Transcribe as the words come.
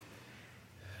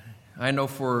I know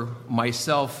for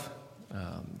myself,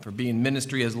 for being in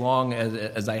ministry as long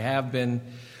as I have been,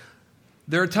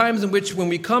 there are times in which when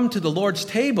we come to the Lord's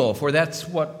table, for that's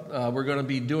what we're going to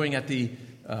be doing at the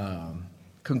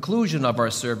conclusion of our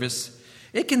service,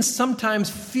 it can sometimes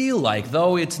feel like,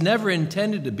 though it's never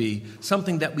intended to be,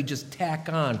 something that we just tack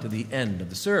on to the end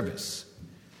of the service.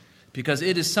 Because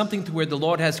it is something to where the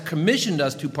Lord has commissioned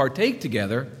us to partake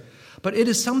together, but it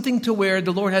is something to where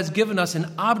the Lord has given us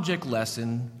an object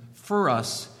lesson for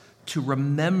us to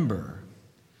remember.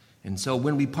 And so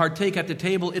when we partake at the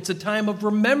table, it's a time of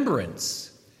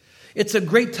remembrance. It's a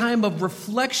great time of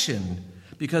reflection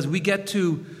because we get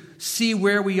to see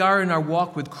where we are in our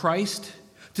walk with Christ,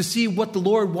 to see what the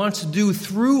Lord wants to do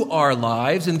through our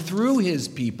lives and through His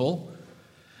people.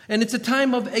 And it's a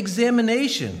time of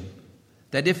examination,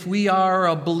 that if we are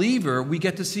a believer, we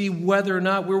get to see whether or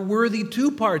not we're worthy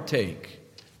to partake,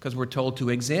 because we're told to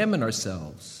examine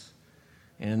ourselves.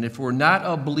 And if we're not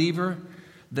a believer,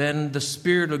 then the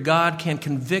Spirit of God can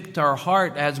convict our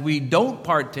heart as we don't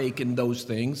partake in those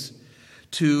things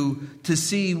to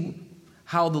see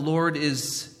how the Lord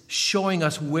is showing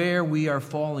us where we are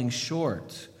falling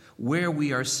short, where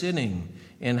we are sinning,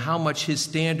 and how much His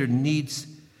standard needs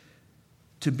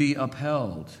to be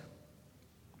upheld.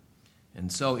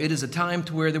 And so it is a time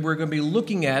to where we're going to be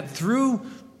looking at through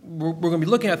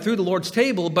the Lord's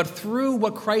table, but through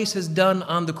what Christ has done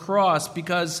on the cross,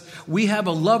 because we have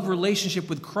a love relationship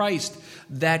with Christ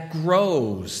that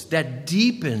grows, that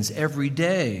deepens every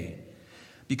day.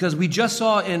 Because we just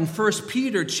saw in 1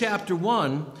 Peter chapter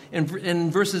 1,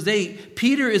 in verses 8,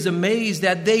 Peter is amazed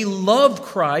that they love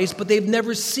Christ, but they've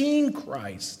never seen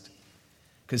Christ.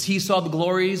 Because he saw the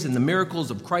glories and the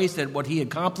miracles of Christ and what He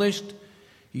accomplished.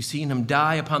 He's seen Him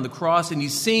die upon the cross, and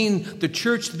He's seen the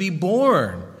church to be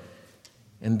born.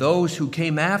 And those who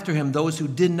came after Him, those who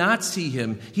did not see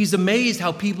Him, He's amazed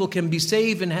how people can be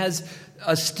saved and has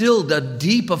still a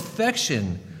deep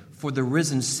affection for the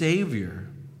risen Savior.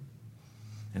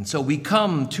 And so we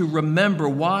come to remember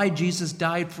why Jesus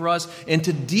died for us and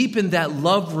to deepen that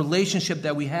love relationship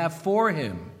that we have for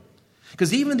Him.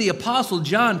 Because even the Apostle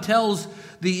John tells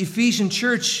the Ephesian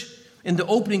church in the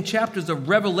opening chapters of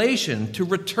Revelation to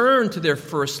return to their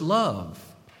first love.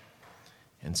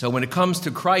 And so when it comes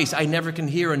to Christ, I never can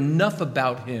hear enough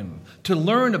about Him, to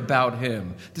learn about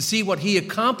Him, to see what He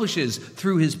accomplishes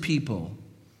through His people.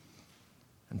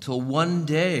 Until one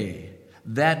day,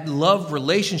 that love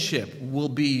relationship will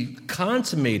be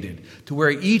consummated to where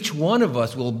each one of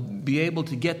us will be able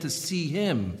to get to see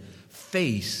Him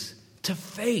face to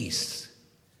face.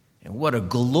 And what a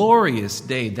glorious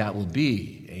day that will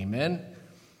be. Amen?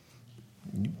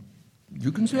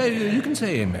 You can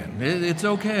say amen. It's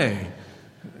okay.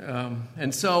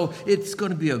 And so it's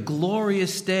going to be a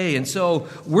glorious day. And so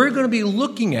we're going to be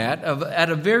looking at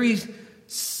a very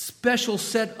special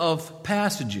set of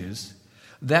passages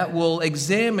that will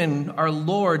examine our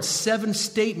Lord's 7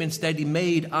 statements that He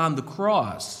made on the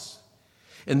cross.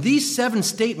 And these 7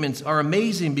 statements are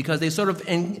amazing because they sort of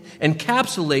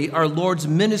encapsulate our Lord's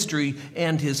ministry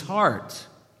and His heart.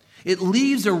 It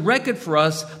leaves a record for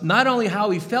us not only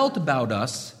how He felt about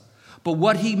us, but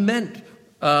what He meant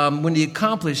when He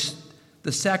accomplished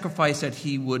the sacrifice that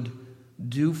He would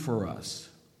do for us.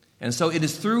 And so it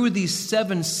is through these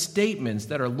 7 statements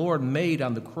that our Lord made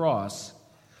on the cross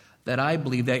that I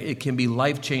believe that it can be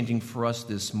life-changing for us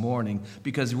this morning,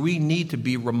 because we need to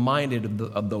be reminded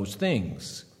of those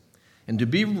things. And to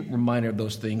be reminded of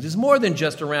those things is more than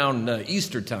just around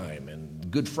Easter time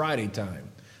and Good Friday time.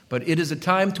 But it is a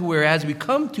time to where as we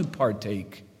come to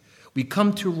partake, we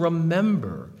come to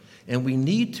remember, and we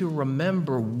need to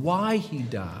remember why He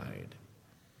died.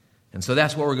 And so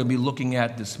that's what we're going to be looking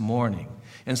at this morning.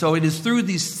 And so it is through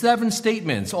these 7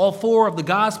 statements, all 4 of the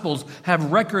Gospels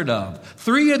have record of.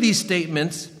 3 of these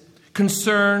statements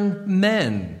concern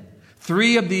men.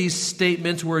 3 of these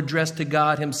statements were addressed to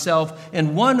God Himself,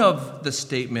 and 1 of the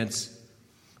statements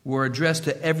were addressed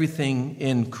to everything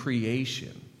in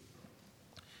creation.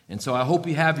 And so I hope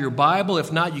you have your Bible.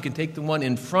 If not, you can take the one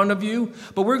in front of you.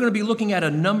 But we're going to be looking at a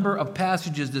number of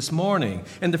passages this morning.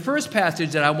 And the first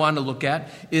passage that I want to look at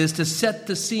is to set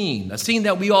the scene, a scene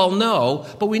that we all know,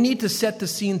 but we need to set the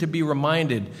scene to be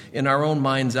reminded in our own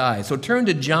mind's eye. So turn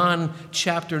to John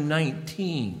chapter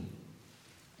 19.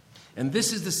 And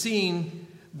this is the scene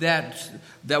that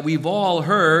we've all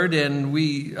heard, and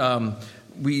we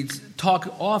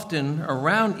talk often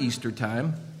around Easter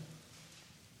time.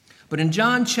 But in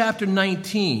John chapter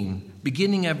 19,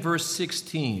 beginning at verse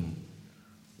 16,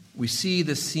 we see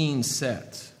the scene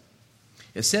set.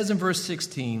 It says in verse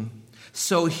 16,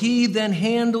 So he then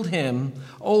handed him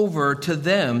over to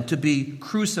them to be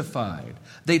crucified.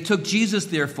 They took Jesus,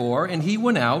 therefore, and he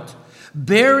went out,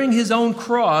 bearing his own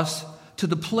cross to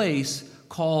the place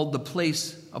called the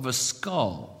place of a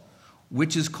skull,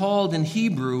 which is called in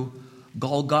Hebrew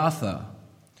Golgotha.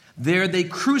 There they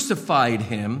crucified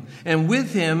him, and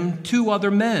with him 2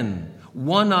 other men,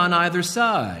 one on either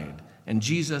side, and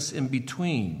Jesus in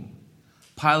between.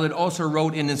 Pilate also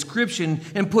wrote an inscription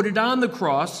and put it on the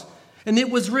cross, and it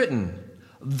was written,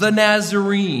 "The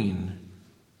Nazarene,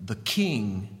 the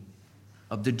King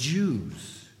of the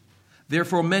Jews."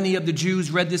 Therefore many of the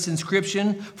Jews read this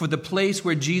inscription, for the place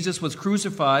where Jesus was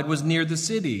crucified was near the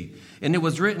city, and it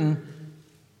was written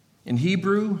in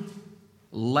Hebrew,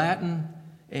 Latin,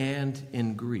 and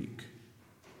in Greek.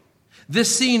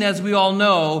 This scene, as we all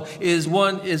know, is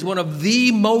one of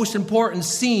the most important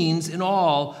scenes in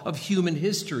all of human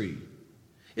history.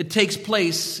 It takes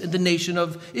place in the nation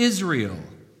of Israel.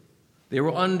 They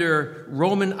were under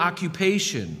Roman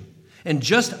occupation. And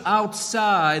just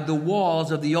outside the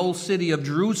walls of the old city of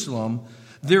Jerusalem,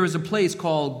 there is a place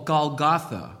called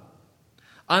Golgotha,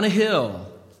 on a hill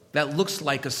that looks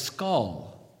like a skull.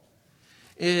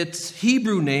 Its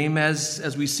Hebrew name,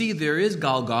 as we see there, is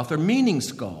Golgotha, meaning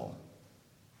skull.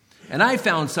 And I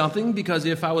found something, because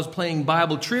if I was playing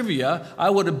Bible trivia, I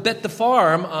would have bet the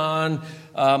farm on,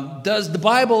 does the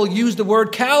Bible use the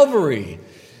word Calvary?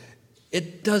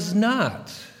 It does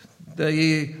not.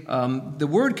 The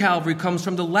word Calvary comes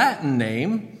from the Latin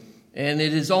name, and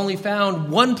it is only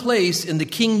found one place in the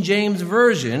King James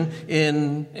Version,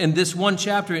 in this one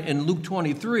chapter in Luke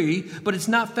 23, but it's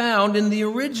not found in the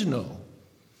original.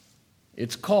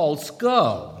 It's called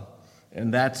skull,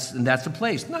 and that's the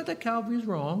place. Not that Calvary is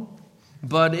wrong,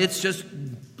 but it's just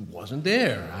wasn't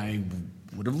there. I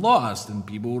would have lost, and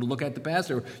people would look at the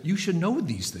pastor, you should know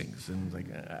these things. And like,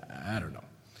 I don't know.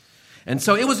 And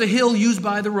so it was a hill used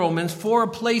by the Romans for a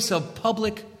place of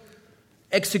public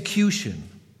execution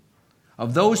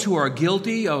of those who are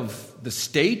guilty of the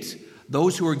state,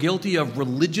 those who are guilty of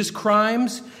religious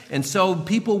crimes. And so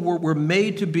people were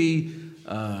made to be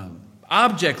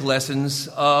object lessons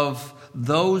of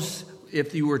those.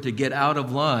 If you were to get out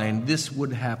of line, this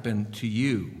would happen to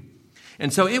you.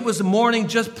 And so it was the morning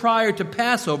just prior to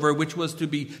Passover, which was to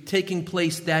be taking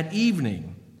place that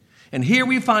evening. And here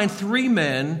we find 3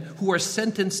 men who are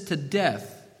sentenced to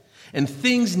death. And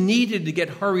things needed to get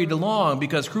hurried along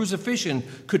because crucifixion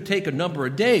could take a number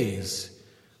of days.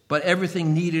 But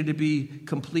everything needed to be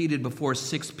completed before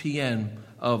 6 p.m.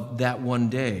 of that one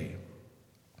day.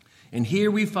 And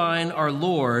here we find our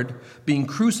Lord being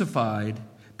crucified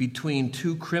between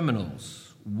 2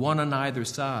 criminals, one on either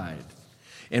side.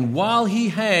 And while he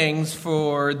hangs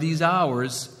for these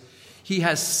hours, he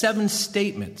has 7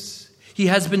 statements. He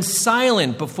has been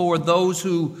silent before those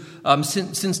who,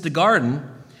 since the garden.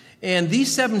 And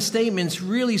these 7 statements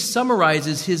really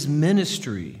summarizes his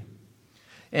ministry.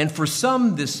 And for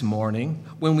some this morning,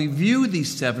 when we view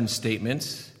these 7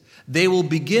 statements, they will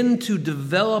begin to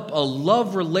develop a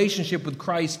love relationship with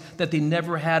Christ that they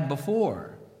never had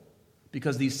before.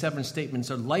 Because these 7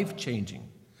 statements are life-changing.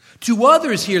 To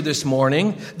others here this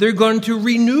morning, they're going to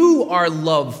renew our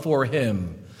love for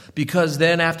him. Because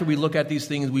then after we look at these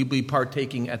things, we'll be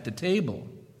partaking at the table.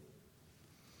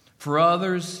 For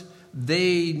others,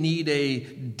 they need a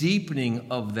deepening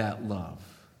of that love.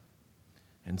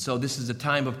 And so this is a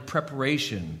time of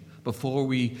preparation before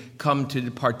we come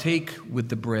to partake with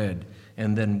the bread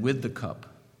and then with the cup.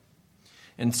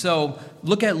 And so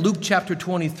look at Luke chapter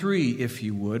 23, if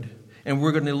you would. And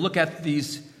we're going to look at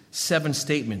these 7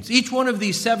 statements. Each one of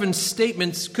these 7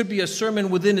 statements could be a sermon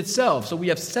within itself. So we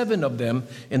have 7 of them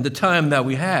in the time that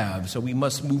we have. So we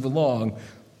must move along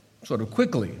sort of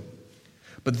quickly.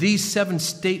 But these 7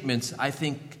 statements, I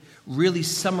think, really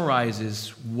summarizes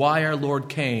why our Lord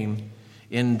came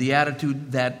in the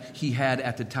attitude that he had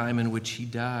at the time in which he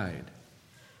died.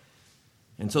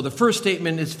 And so the first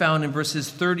statement is found in verses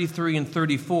 33 and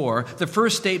 34. The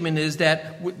first statement is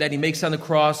that he makes on the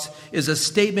cross is a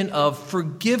statement of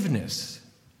forgiveness.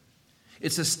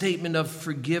 It's a statement of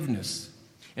forgiveness.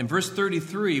 In verse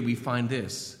 33, we find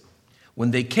this. When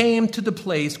they came to the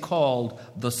place called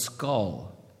the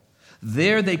skull,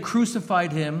 there they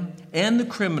crucified him and the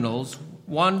criminals,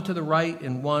 one to the right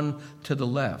and one to the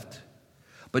left.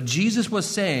 But Jesus was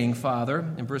saying, Father,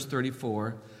 in verse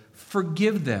 34,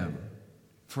 forgive them,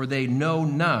 for they know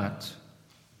not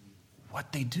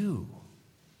what they do.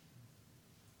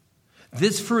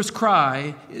 This first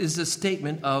cry is a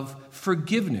statement of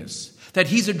forgiveness that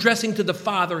he's addressing to the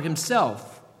Father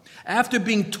himself. After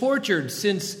being tortured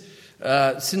since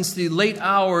the late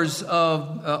hours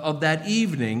of that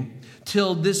evening,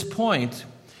 Till this point,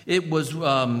 it was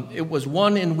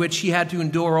one in which he had to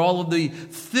endure all of the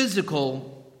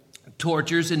physical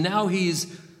tortures, and now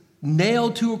he's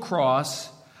nailed to a cross,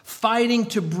 fighting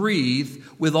to breathe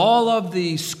with all of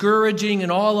the scourging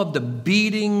and all of the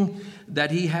beating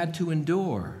that he had to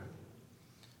endure.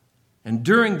 And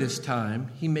during this time,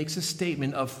 he makes a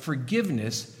statement of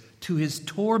forgiveness to his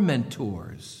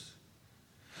tormentors.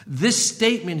 This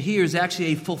statement here is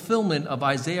actually a fulfillment of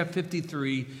Isaiah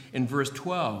 53 in verse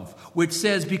 12, which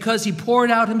says, because he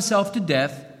poured out himself to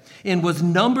death and was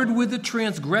numbered with the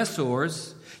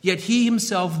transgressors, yet he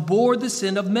himself bore the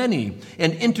sin of many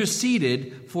and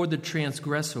interceded for the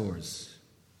transgressors.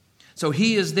 So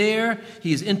he is there,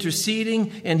 he is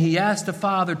interceding, and he asks the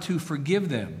Father to forgive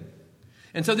them.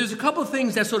 And so there's a couple of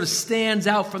things that sort of stands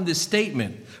out from this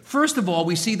statement. First of all,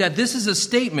 we see that this is a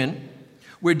statement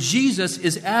where Jesus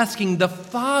is asking the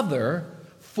Father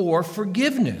for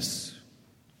forgiveness.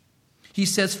 He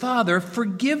says, Father,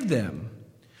 forgive them.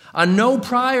 On no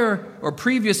prior or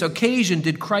previous occasion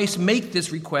did Christ make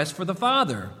this request for the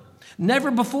Father.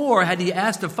 Never before had he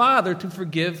asked the Father to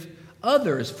forgive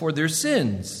others for their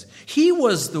sins. He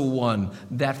was the one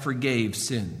that forgave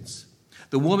sins.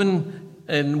 The woman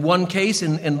in one case,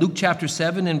 in Luke chapter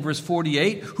 7 and verse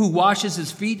 48, who washes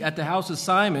his feet at the house of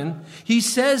Simon, he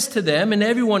says to them, and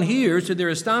everyone hears to their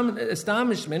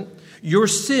astonishment, your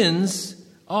sins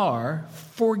are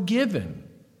forgiven.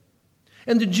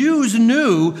 And the Jews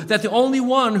knew that the only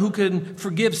one who could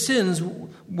forgive sins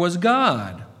was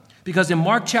God. Because in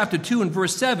Mark chapter 2 and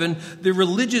verse 7, the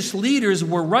religious leaders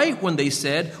were right when they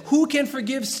said, who can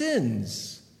forgive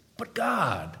sins but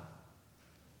God?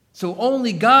 So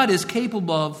only God is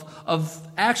capable of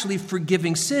actually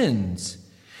forgiving sins.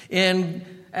 And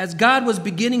as God was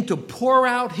beginning to pour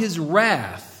out his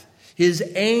wrath, his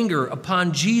anger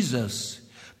upon Jesus,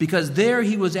 because there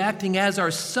he was acting as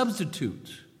our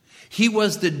substitute. He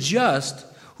was the just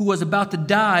who was about to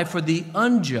die for the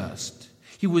unjust.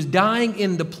 He was dying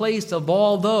in the place of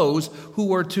all those who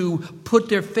were to put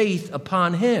their faith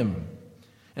upon him.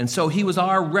 And so he was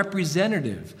our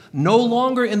representative, no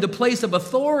longer in the place of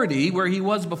authority where he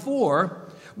was before,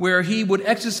 where he would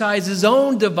exercise his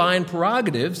own divine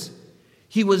prerogatives.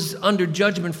 He was under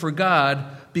judgment for God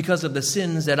because of the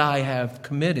sins that I have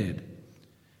committed.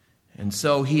 And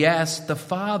so he asked the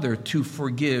Father to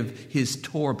forgive his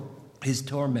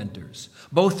tormentors,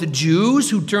 both the Jews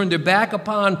who turned their back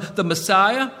upon the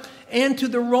Messiah and to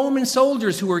the Roman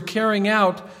soldiers who were carrying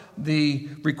out the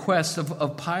requests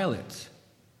of Pilate.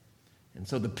 And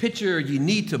so the picture you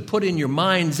need to put in your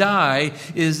mind's eye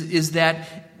is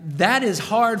that is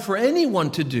hard for anyone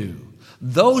to do.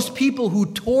 Those people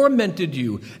who tormented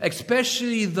you,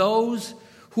 especially those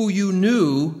who you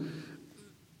knew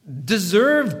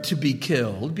deserved to be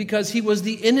killed because he was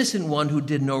the innocent one who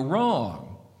did no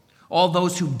wrong. All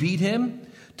those who beat him,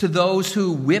 to those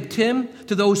who whipped him,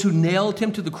 to those who nailed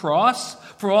him to the cross,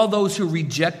 for all those who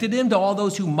rejected him, to all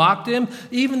those who mocked him,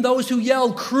 even those who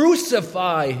yelled,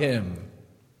 "Crucify him."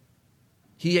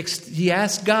 He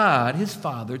asked God, his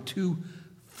Father, to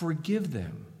forgive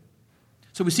them.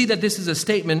 So we see that this is a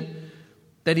statement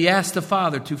that he asked the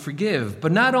Father to forgive.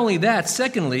 But not only that,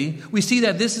 secondly, we see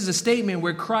that this is a statement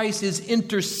where Christ is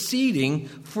interceding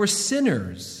for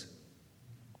sinners.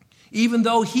 Even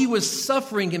though he was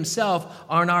suffering himself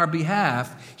on our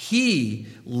behalf, he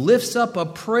lifts up a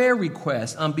prayer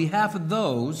request on behalf of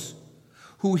those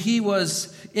who he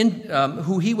was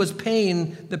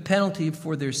paying the penalty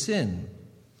for their sin.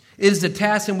 It is a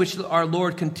task in which our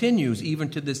Lord continues even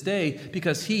to this day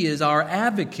because he is our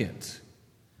advocate.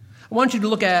 I want you to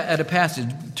look at a passage.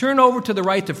 Turn over to the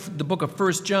right to the book of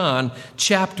 1 John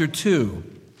chapter 2.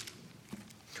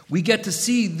 We get to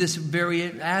see this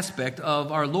very aspect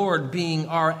of our Lord being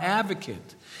our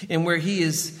advocate and where he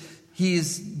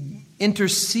is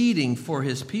interceding for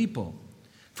his people.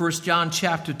 1 John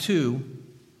chapter 2,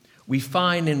 we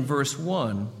find in verse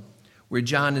 1 where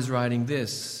John is writing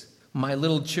this: "My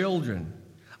little children,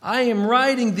 I am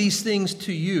writing these things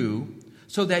to you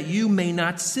so that you may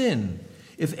not sin.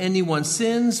 If anyone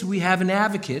sins, we have an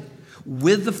advocate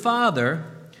with the Father,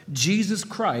 Jesus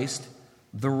Christ,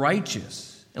 the righteous."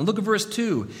 And look at verse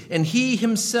 2. "And he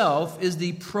himself is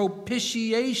the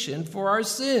propitiation for our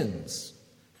sins."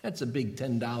 That's a big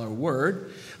 $10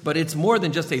 word, but it's more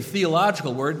than just a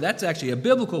theological word. That's actually a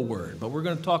biblical word, but we're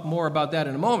going to talk more about that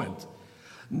in a moment.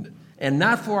 "And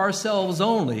not for ourselves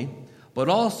only, but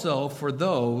also for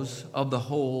those of the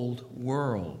whole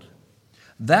world."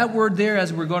 That word there,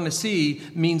 as we're going to see,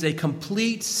 means a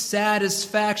complete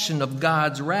satisfaction of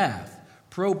God's wrath.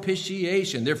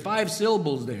 Propitiation. There are 5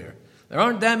 syllables there. There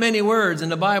aren't that many words in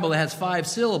the Bible that has 5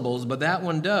 syllables, but that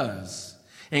one does.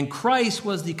 And Christ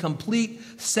was the complete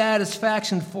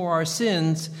satisfaction for our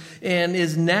sins and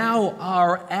is now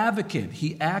our advocate.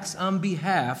 He acts on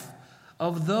behalf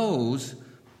of those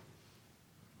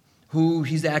who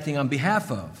he's acting on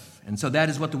behalf of. And so that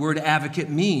is what the word advocate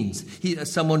means. He is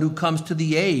someone who comes to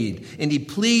the aid, and he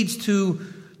pleads to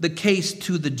the case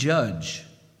to the judge.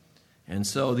 And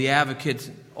so the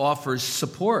advocate offers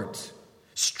support,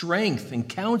 strength, and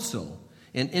counsel,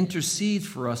 and intercedes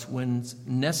for us when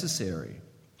necessary.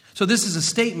 So this is a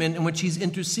statement in which he's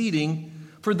interceding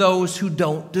for those who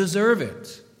don't deserve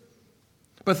it.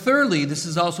 But thirdly, this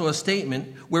is also a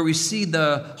statement where we see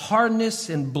the hardness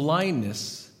and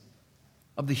blindness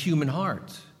of the human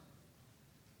heart.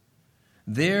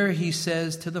 There he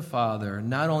says to the Father,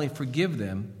 not only forgive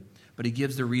them, but he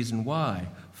gives the reason why.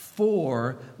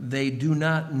 For they do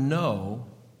not know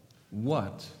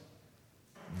what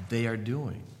they are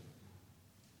doing.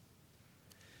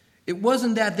 It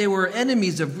wasn't that they were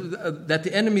that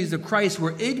the enemies of Christ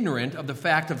were ignorant of the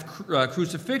fact of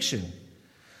crucifixion.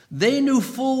 They knew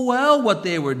full well what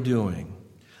they were doing.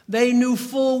 They knew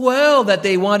full well that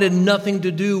they wanted nothing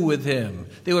to do with him.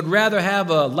 They would rather have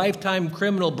a lifetime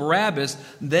criminal Barabbas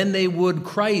than they would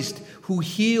Christ, who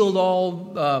healed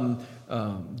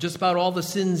just about all the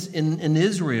sins in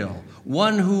Israel.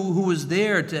 One who was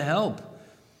there to help.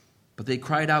 But they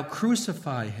cried out,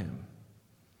 "Crucify him."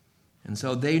 And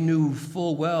so they knew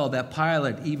full well that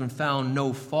Pilate even found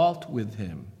no fault with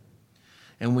him.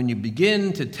 And when you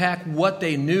begin to tack what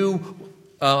they knew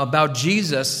about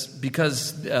Jesus,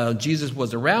 because Jesus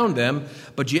was around them,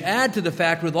 but you add to the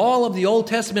fact with all of the Old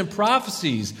Testament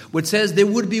prophecies, which says there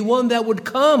would be one that would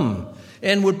come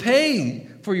and would pay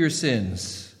for your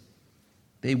sins.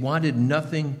 They wanted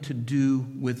nothing to do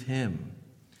with him.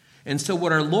 And so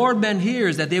what our Lord meant here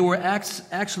is that they were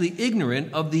actually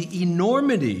ignorant of the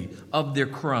enormity of their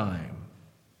crime.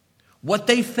 What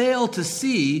they failed to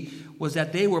see was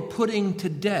that they were putting to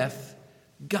death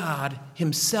God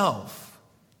himself.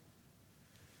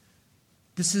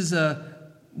 This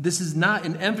is not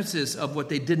an emphasis of what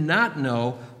they did not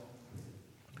know,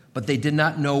 but they did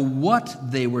not know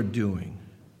what they were doing,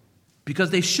 because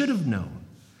they should have known.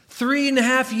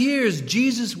 3.5 years,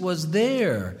 Jesus was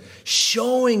there,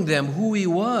 showing them who he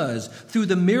was through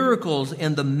the miracles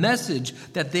and the message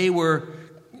that they were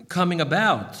coming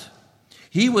about.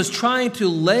 He was trying to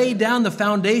lay down the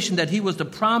foundation that he was the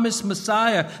promised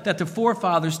Messiah that the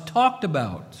forefathers talked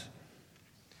about.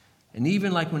 And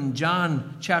even like when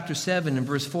John chapter 7 and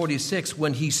verse 46,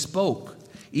 when he spoke,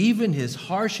 even his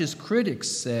harshest critics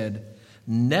said,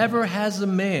 "Never has a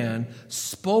man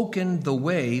spoken the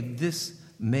way this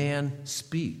man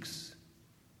speaks."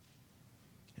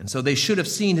 And so they should have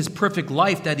seen his perfect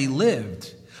life that he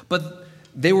lived. But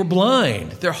they were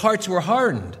blind. Their hearts were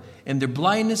hardened. And their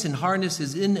blindness and hardness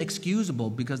is inexcusable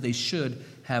because they should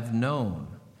have known.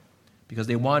 Because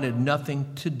they wanted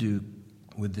nothing to do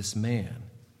with this man.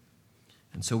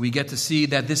 And so we get to see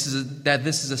that this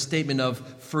is a statement of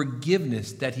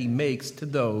forgiveness that he makes to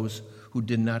those who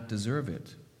did not deserve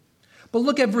it. But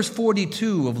look at verse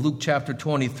 42 of Luke chapter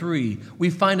 23. We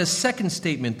find a second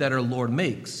statement that our Lord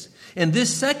makes. And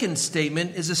this second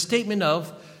statement is a statement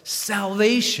of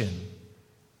salvation.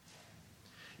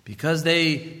 Because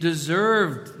they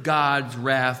deserved God's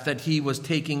wrath that he was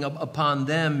taking upon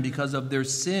them because of their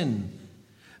sin,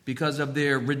 because of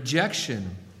their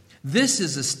rejection. This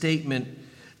is a statement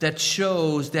that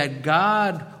shows that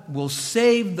God will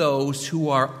save those who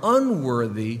are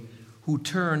unworthy who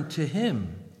turn to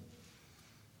him.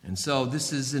 And so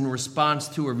this is in response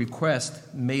to a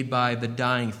request made by the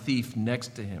dying thief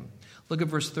next to him. Look at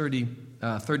verse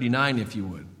 39, if you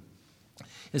would.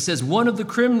 It says, one of the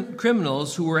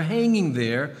criminals who were hanging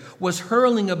there was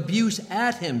hurling abuse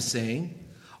at him, saying,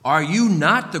 "Are you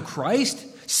not the Christ?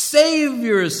 Save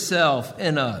yourself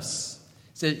and us."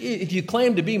 He said, if you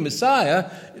claim to be Messiah,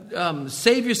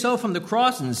 save yourself from the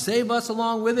cross and save us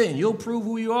along with it, and you'll prove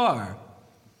who you are.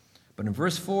 But in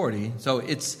verse 40, so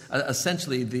it's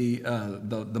essentially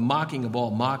the mocking of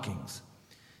all mockings.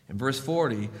 In verse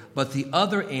 40, but the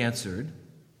other answered,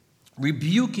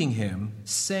 rebuking him,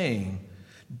 saying,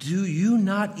 "Do you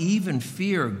not even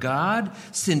fear God,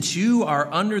 since you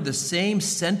are under the same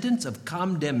sentence of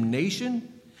condemnation?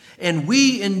 And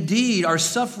we indeed are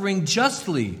suffering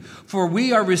justly, for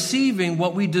we are receiving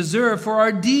what we deserve for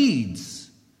our deeds.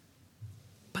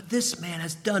 But this man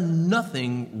has done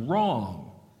nothing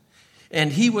wrong."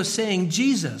 And he was saying,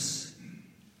 "Jesus,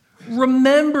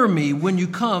 remember me when you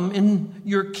come in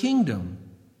your kingdom."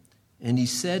 And he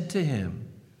said to him,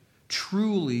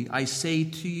 "Truly I say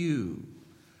to you,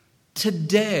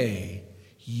 Today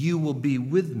you will be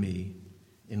with me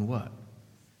in what?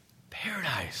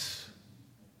 Paradise.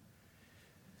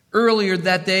 Earlier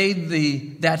that day,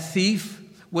 that thief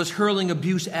was hurling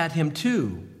abuse at him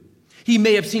too. He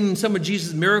may have seen some of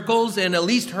Jesus' miracles and at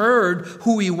least heard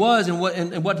who he was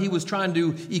and what he was trying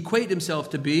to equate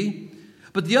himself to be.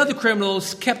 But the other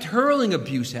criminals kept hurling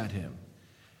abuse at him.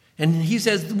 And he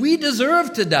says, we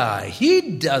deserve to die.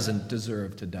 He doesn't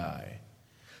deserve to die.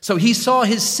 So he saw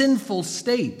his sinful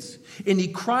state and he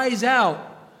cries out,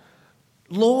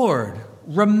 Lord,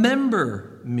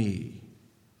 remember me.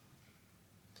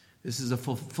 This is a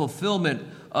fulfillment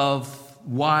of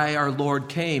why our Lord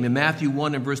came. In Matthew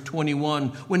 1 and verse 21,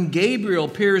 when Gabriel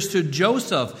appears to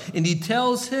Joseph and he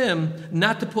tells him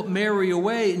not to put Mary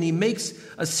away, and he makes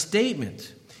a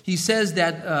statement. He says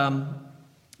that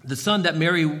the son that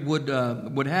Mary would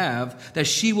have, that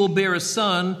she will bear a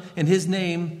son and his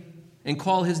name, and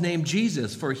call his name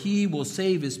Jesus, for he will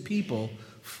save his people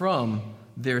from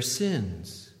their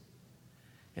sins.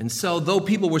 And so, though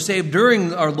people were saved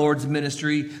during our Lord's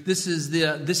ministry, this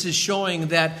is showing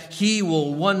that he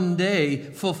will one day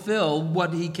fulfill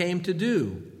what he came to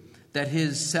do, that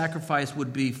his sacrifice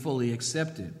would be fully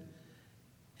accepted.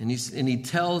 And he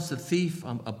tells the thief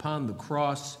upon the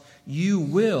cross, you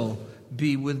will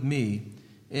be with me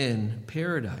in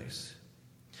paradise.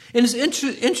 And it's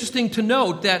interesting to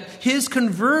note that his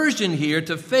conversion here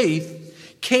to faith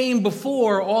came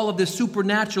before all of the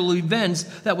supernatural events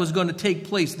that was going to take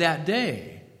place that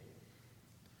day.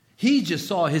 He just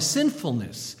saw his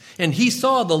sinfulness, and he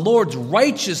saw the Lord's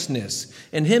righteousness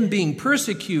and him being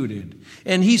persecuted.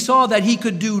 And he saw that he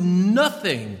could do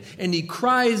nothing, and he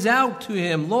cries out to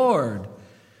him, Lord,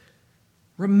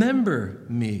 remember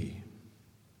me.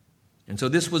 And so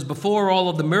this was before all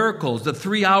of the miracles, the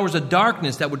 3 hours of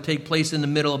darkness that would take place in the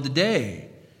middle of the day.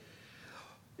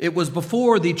 It was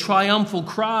before the triumphal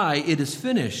cry, it is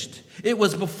finished. It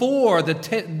was before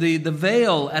the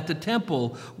veil at the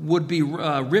temple would be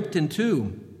ripped in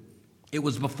two. It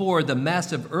was before the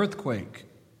massive earthquake.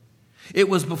 It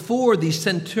was before the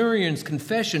centurion's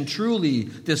confession, truly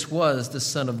this was the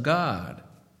Son of God.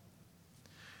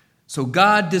 So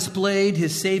God displayed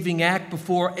his saving act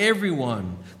before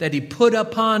everyone, that he put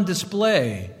upon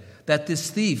display, that this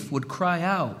thief would cry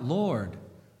out, Lord,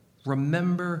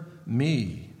 remember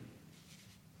me.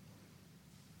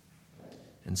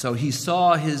 And so he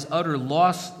saw his utter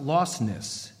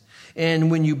lostness. And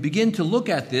when you begin to look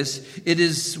at this, it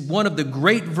is one of the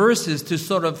great verses to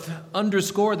sort of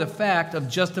underscore the fact of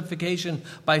justification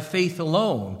by faith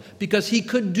alone, because he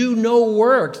could do no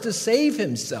works to save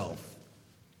himself.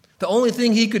 The only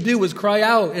thing he could do was cry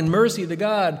out in mercy to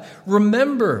God,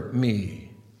 remember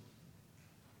me.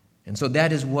 And so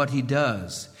that is what he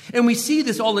does. And we see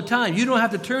this all the time. You don't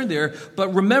have to turn there,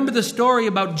 but remember the story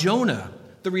about Jonah,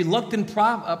 the reluctant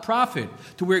prophet,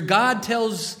 to where God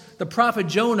tells the prophet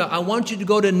Jonah, I want you to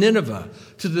go to Nineveh,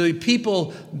 to the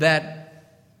people that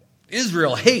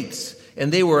Israel hates.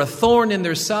 And they were a thorn in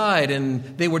their side,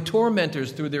 and they were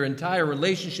tormentors through their entire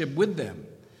relationship with them.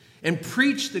 And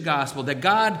preach the gospel, that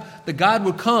God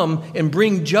would come and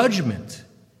bring judgment.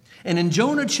 And in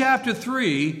Jonah chapter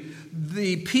 3,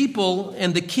 the people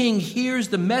and the king hears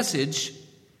the message,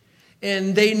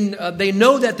 and they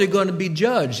know that they're going to be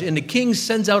judged. And the king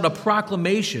sends out a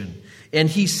proclamation, and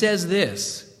he says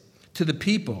this to the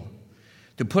people,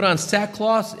 to put on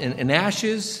sackcloth and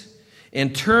ashes,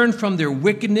 and turn from their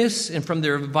wickedness and from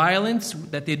their violence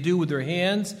that they do with their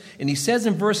hands. And he says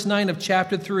in verse 9 of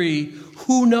chapter 3,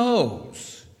 who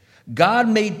knows? God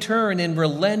may turn and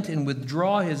relent and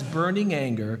withdraw his burning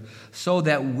anger so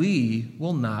that we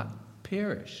will not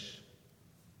perish.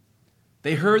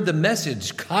 They heard the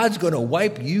message, God's going to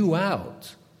wipe you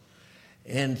out.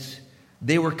 And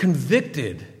they were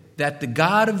convicted that the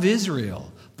God of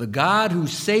Israel, the God who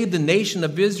saved the nation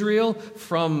of Israel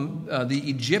from the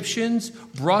Egyptians,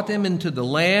 brought them into the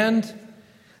land,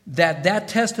 that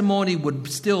testimony would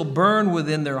still burn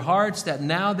within their hearts, that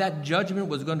now that judgment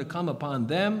was going to come upon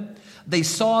them. They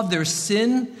saw their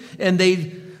sin, and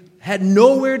they had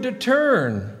nowhere to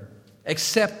turn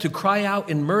except to cry out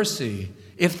in mercy,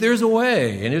 if there's a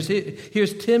way. And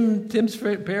here's Tim's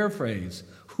paraphrase,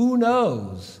 who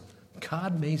knows?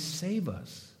 God may save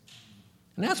us.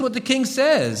 And that's what the king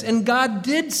says. And God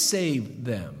did save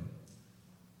them.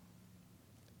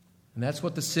 And that's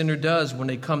what the sinner does when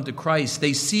they come to Christ.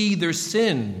 They see their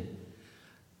sin.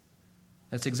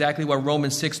 That's exactly what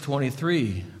Romans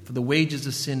 6:23, for the wages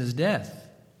of sin is death.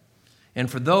 And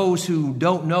for those who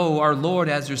don't know our Lord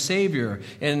as their Savior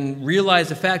and realize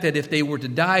the fact that if they were to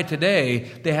die today,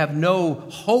 they have no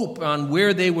hope on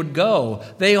where they would go.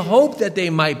 They hope that they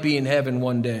might be in heaven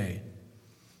one day.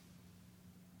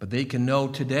 But they can know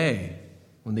today,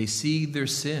 when they see their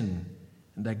sin,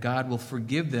 that God will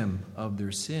forgive them of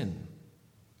their sin.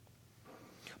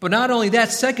 But not only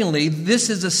that, secondly, this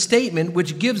is a statement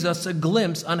which gives us a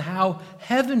glimpse on how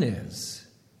heaven is.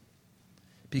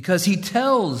 Because he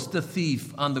tells the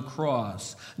thief on the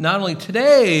cross, not only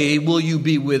today will you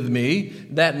be with me,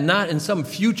 that not in some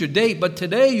future date, but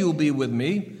today you will be with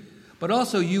me, but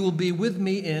also you will be with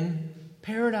me in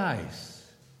paradise.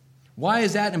 Why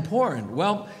is that important?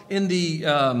 Well, in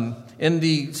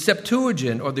the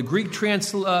Septuagint, or the Greek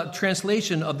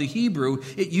translation of the Hebrew,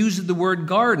 it uses the word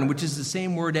garden, which is the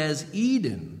same word as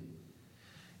Eden.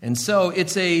 And so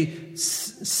it's a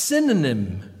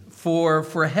synonym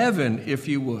for heaven, if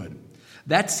you would.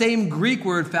 That same Greek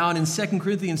word found in 2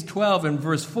 Corinthians 12 and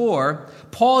verse 4,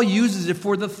 Paul uses it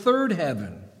for the third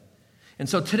heaven. And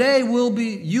so today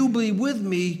you'll be with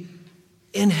me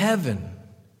in heaven.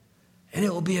 And it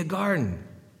will be a garden.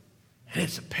 And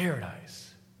it's a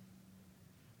paradise.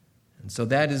 And so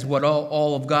that is what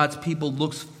all of God's people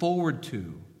looks forward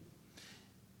to.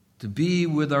 To be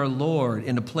with our Lord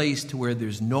in a place to where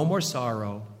there's no more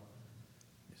sorrow,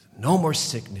 no more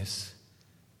sickness,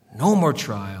 no more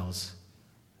trials,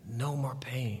 no more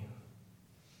pain.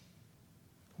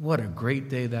 What a great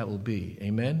day that will be.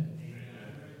 Amen? Amen.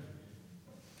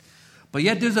 But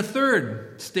yet there's a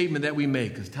third statement that we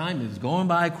make, because time is going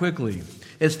by quickly.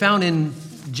 It's found in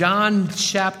John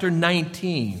chapter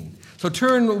 19. So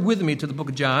turn with me to the book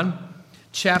of John,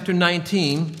 chapter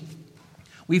 19.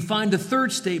 We find the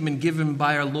third statement given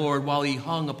by our Lord while he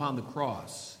hung upon the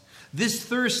cross. This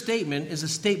third statement is a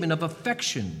statement of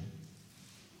affection.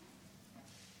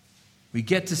 We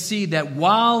get to see that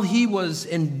while he was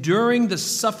enduring the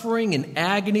suffering and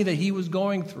agony that he was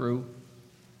going through,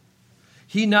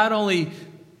 he not only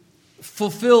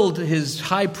fulfilled his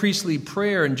high priestly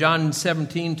prayer in John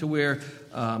 17 to where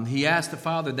he asked the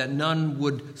Father that none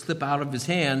would slip out of his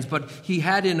hands, but he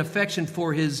had an affection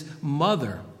for his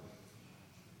mother.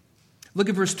 Look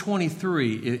at verse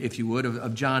 23, if you would,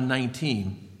 of John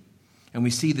 19. And we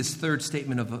see this third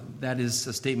statement that is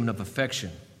a statement of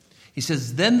affection. He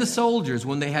says, "Then the soldiers,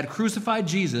 when they had crucified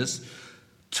Jesus,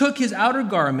 took his outer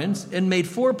garments and made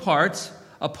 4 parts,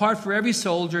 a part for every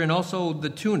soldier, and also the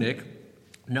tunic.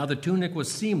 Now the tunic was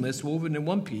seamless, woven in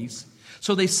one piece.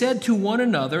 So they said to one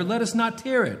another, 'Let us not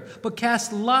tear it, but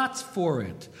cast lots for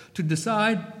it, to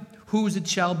decide whose it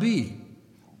shall be.'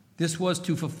 This was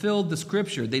to fulfill the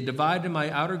scripture. They divided my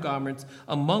outer garments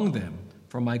among them.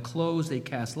 For my clothes they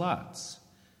cast lots."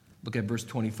 Look at verse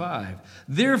 25.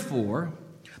 "Therefore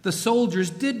the soldiers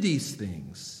did these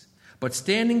things. But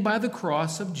standing by the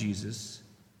cross of Jesus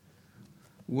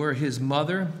were his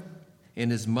mother and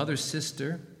his mother's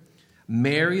sister,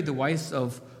 Mary, the wife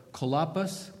of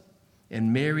Clopas,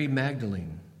 and Mary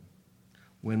Magdalene.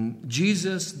 When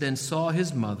Jesus then saw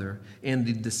his mother and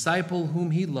the disciple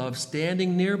whom he loved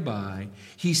standing nearby,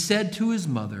 he said to his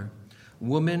mother,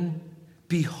 'Woman,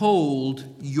 behold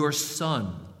your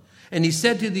son.' And he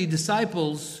said to the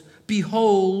disciples,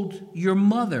 'Behold your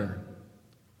mother.'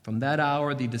 From that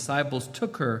hour, the disciples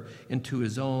took her into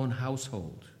his own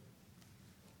household."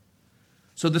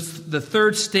 So the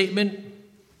third statement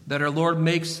that our Lord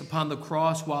makes upon the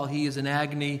cross while he is in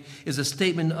agony is a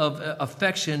statement of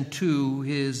affection to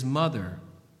his mother.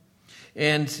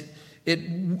 And it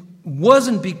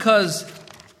wasn't because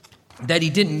that he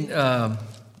didn't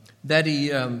that he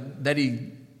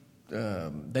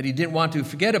didn't want to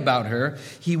forget about her.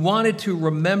 He wanted to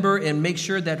remember and make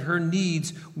sure that her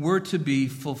needs were to be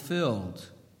fulfilled,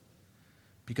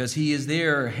 because he is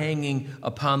there hanging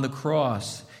upon the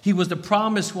cross. He was the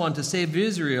promised one to save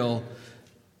Israel,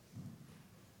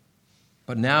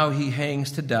 but now he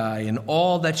hangs to die, and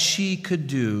all that she could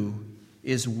do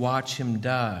is watch him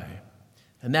die.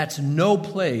 And that's no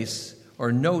place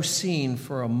or no scene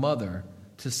for a mother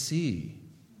to see.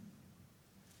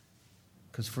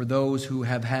 Because for those who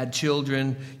have had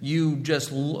children, you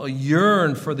just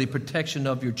yearn for the protection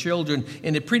of your children.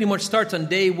 And it pretty much starts on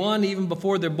day one, even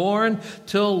before they're born,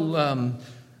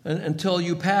 until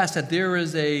you pass, that there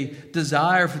is a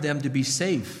desire for them to be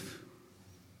safe.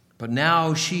 But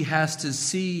now she has to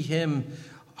see him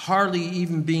hardly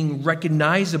even being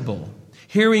recognizable,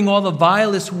 hearing all the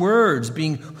vilest words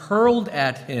being hurled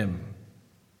at him,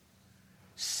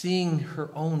 seeing her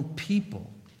own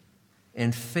people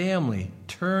and family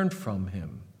turned from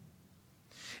him.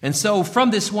 And so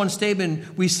from this one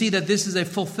statement, we see that this is a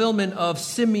fulfillment of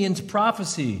Simeon's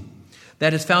prophecy,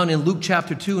 That is found in Luke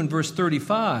chapter 2 and verse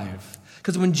 35.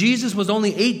 Because when Jesus was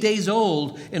only 8 days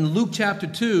old, in Luke chapter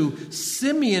 2,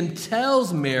 Simeon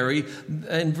tells Mary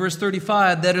in verse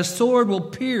 35 that a sword will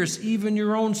pierce even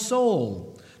your own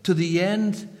soul, to the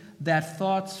end that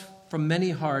thoughts from many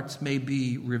hearts may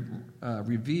be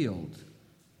revealed.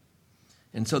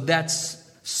 And so that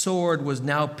sword was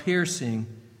now piercing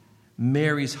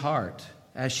Mary's heart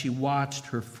as she watched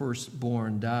her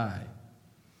firstborn die.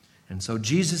 And so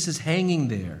Jesus is hanging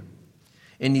there,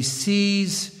 and he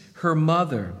sees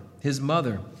his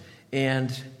mother,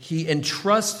 and he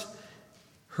entrusts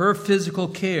her physical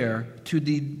care to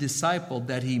the disciple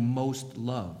that he most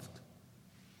loved.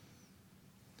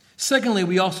 Secondly,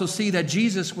 we also see that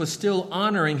Jesus was still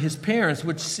honoring his parents,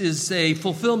 which is a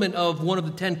fulfillment of one of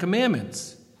the 10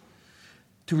 Commandments,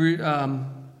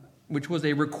 which was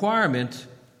a requirement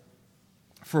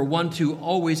for one to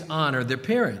always honor their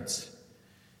parents.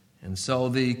 And so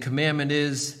the commandment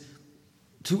is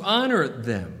to honor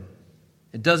them.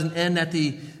 It doesn't end at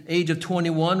the age of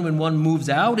 21 when one moves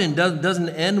out, and doesn't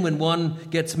end when one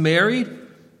gets married.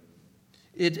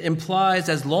 It implies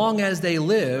as long as they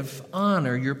live,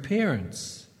 honor your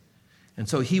parents. And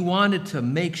so he wanted to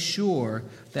make sure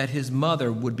that his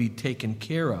mother would be taken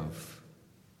care of.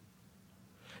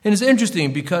 And it's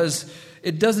interesting because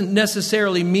it doesn't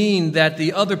necessarily mean that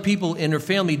the other people in her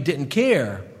family didn't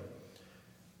care.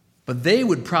 But they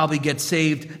would probably get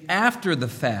saved after the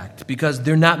fact because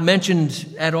they're not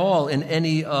mentioned at all in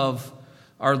any of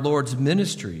our Lord's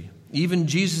ministry. Even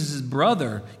Jesus'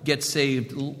 brother gets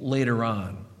saved later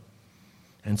on.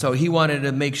 And so he wanted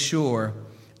to make sure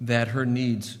that her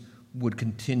needs would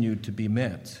continue to be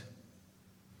met.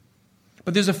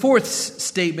 But there's a fourth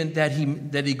statement that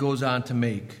he goes on to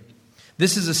make.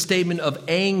 This is a statement of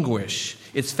anguish.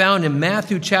 It's found in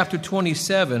Matthew chapter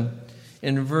 27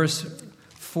 in verse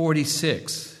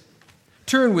 46.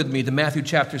 Turn with me to Matthew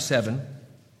chapter 7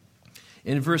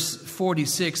 in verse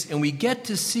 46, and we get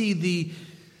to see the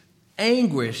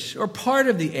anguish, or part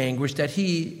of the anguish, that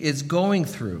he is going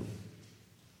through.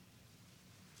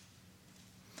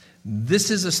 This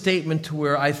is a statement to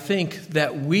where I think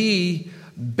that we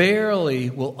barely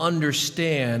will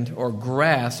understand or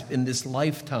grasp in this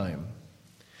lifetime.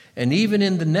 And even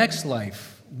in the next life,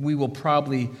 we will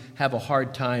probably have a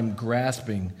hard time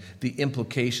grasping the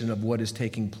implication of what is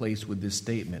taking place with this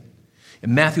statement.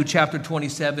 In Matthew chapter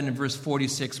 27 and verse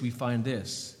 46, we find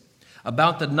this.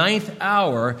 About the 9th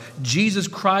hour, Jesus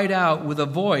cried out with a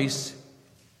voice,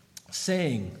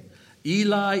 saying,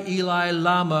 Eli, Eli,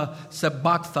 lama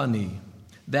sabachthani.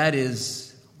 That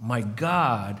is, my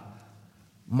God,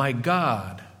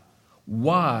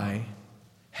 why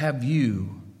have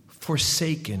you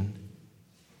forsaken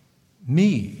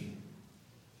me?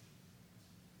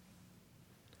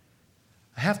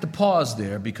 I have to pause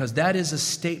there because that is a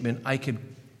statement I could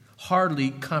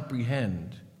hardly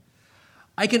comprehend.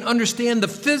 I can understand the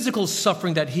physical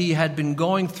suffering that he had been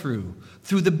going through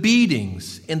the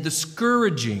beatings and the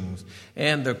scourgings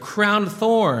and the crown of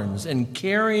thorns and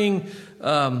carrying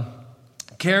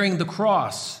the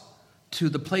cross to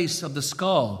the place of the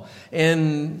skull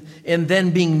and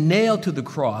then being nailed to the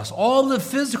cross. All the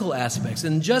physical aspects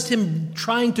and just him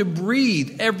trying to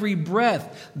breathe every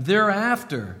breath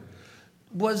thereafter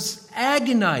was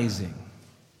agonizing.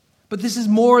 But this is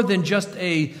more than just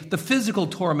the physical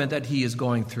torment that he is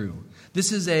going through.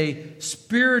 This is a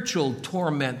spiritual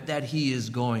torment that he is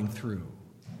going through.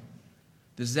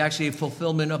 This is actually a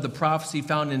fulfillment of the prophecy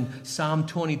found in Psalm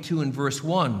 22 and verse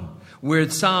 1, where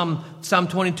Psalm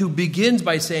 22 begins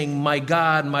by saying, my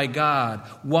God,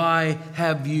 why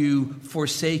have you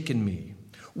forsaken me?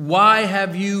 Why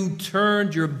have you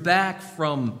turned your back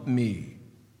from me?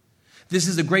 This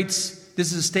is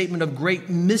a statement of great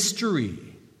mystery.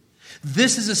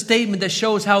 This is a statement that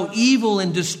shows how evil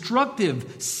and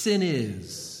destructive sin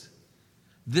is.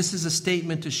 This is a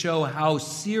statement to show how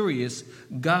serious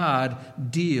God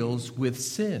deals with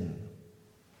sin.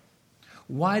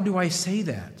 Why do I say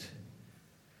that?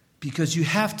 Because you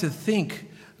have to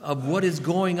think of what is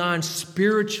going on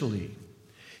spiritually.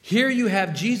 Here you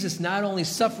have Jesus not only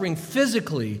suffering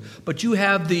physically, but you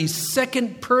have the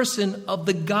second person of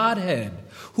the Godhead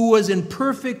who was in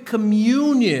perfect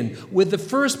communion with the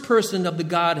first person of the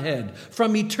Godhead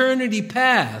from eternity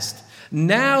past.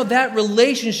 Now that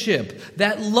relationship,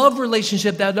 that love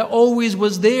relationship that always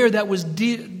was there, that was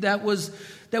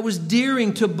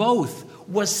dearing to both,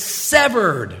 was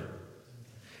severed.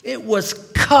 It was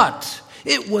cut.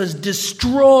 It was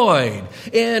destroyed.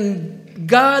 And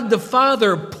God the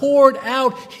Father poured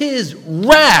out his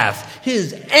wrath,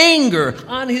 his anger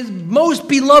on his most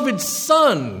beloved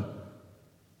Son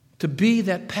to be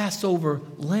that Passover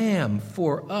lamb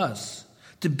for us,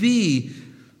 to be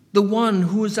the one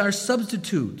who is our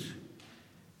substitute.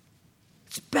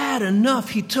 It's bad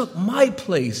enough he took my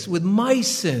place with my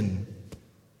sin,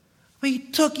 but he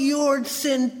took your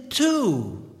sin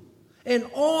too, and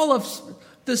all of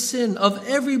the sin of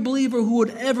every believer who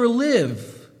would ever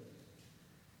live.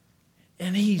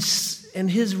 And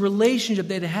his relationship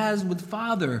that he has with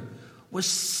Father was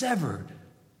severed.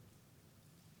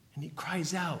 And he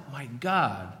cries out, my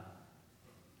God,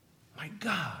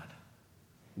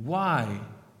 why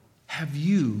have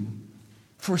you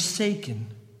forsaken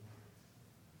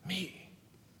me?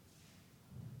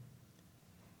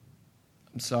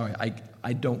 I'm sorry,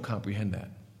 I don't comprehend that.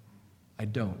 I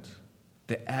don't.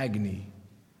 The agony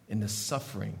and the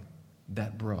suffering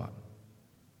that brought.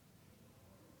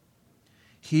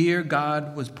 Here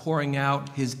God was pouring out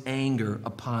his anger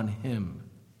upon him.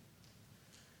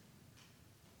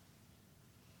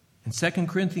 In 2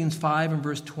 Corinthians 5 and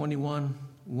verse 21,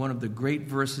 one of the great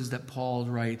verses that Paul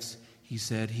writes, he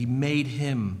said, he made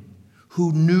him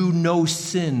who knew no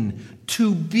sin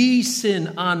to be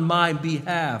sin on my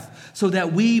behalf, so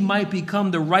that we might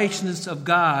become the righteousness of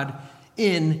God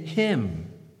in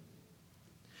him.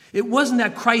 It wasn't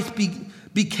that Christ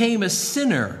became a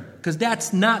sinner, because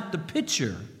that's not the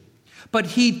picture. But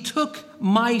he took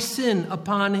my sin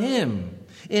upon him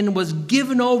and was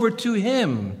given over to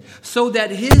him so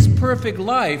that his perfect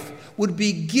life would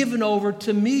be given over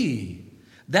to me.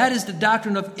 That is the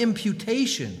doctrine of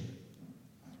imputation.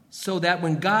 So that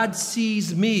when God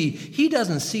sees me, he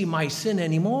doesn't see my sin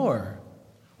anymore.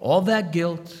 All that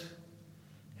guilt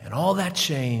and all that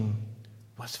shame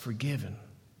was forgiven.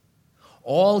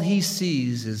 All he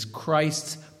sees is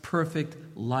Christ's perfect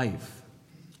life.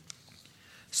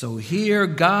 So here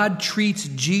God treats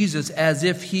Jesus as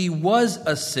if he was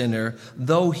a sinner,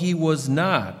 though he was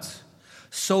not,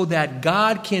 so that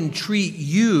God can treat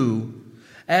you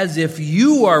as if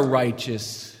you are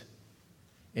righteous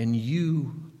and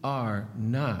you are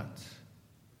not,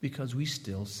 because we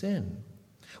still sin.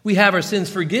 We have our sins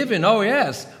forgiven, oh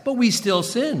yes, but we still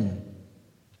sin.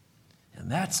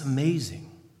 And that's amazing.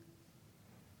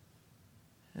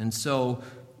 And so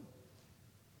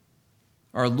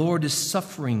our Lord is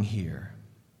suffering here.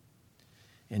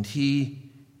 And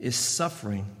he is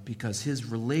suffering because his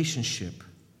relationship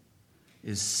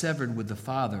is severed with the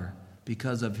Father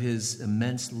because of his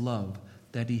immense love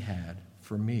that he had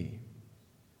for me.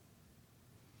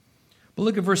 But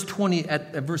look at verse 20,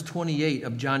 at verse 28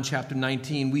 of John chapter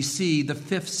 19. We see the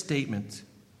fifth statement.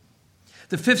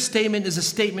 The fifth statement is a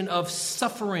statement of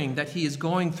suffering that he is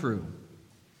going through.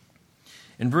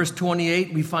 In verse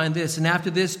 28, we find this, and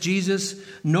after this, Jesus,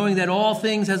 knowing that all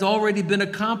things has already been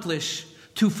accomplished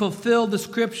to fulfill the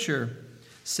scripture,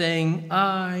 saying,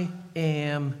 I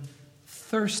am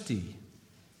thirsty.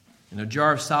 And a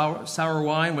jar of sour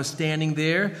wine was standing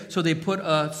there, so they put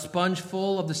a sponge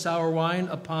full of the sour wine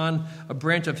upon a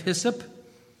branch of hyssop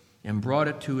and brought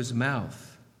it to his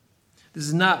mouth. This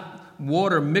is not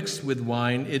water mixed with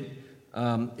wine.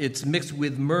 It's mixed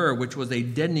with myrrh, which was a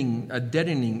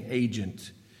deadening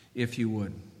agent, if you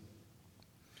would.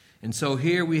 And so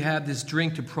here we have this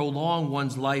drink to prolong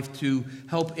one's life, to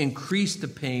help increase the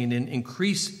pain and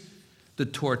increase the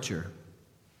torture.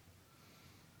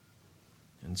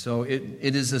 And so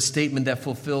it is a statement that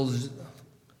fulfills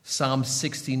Psalm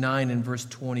 69 and verse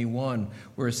 21,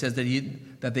 where it says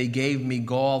that they gave me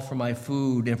gall for my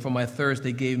food, and for my thirst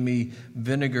they gave me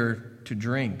vinegar to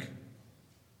drink.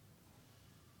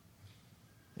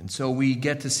 And so we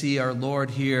get to see our Lord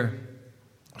here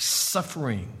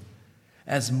suffering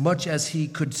as much as he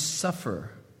could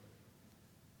suffer.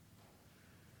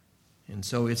 And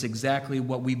so it's exactly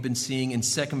what we've been seeing in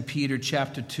 2 Peter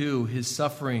chapter 2, his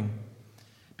suffering.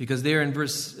 Because there in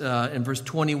verse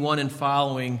 21 and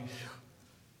following,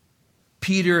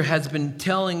 Peter has been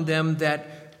telling them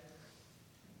that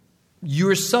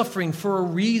you're suffering for a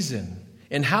reason.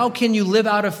 And how can you live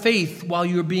out of faith while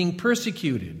you're being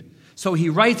persecuted? So he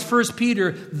writes 1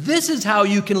 Peter, this is how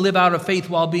you can live out of faith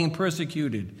while being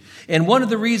persecuted. And one of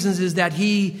the reasons is that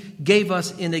he gave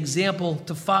us an example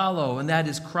to follow, and that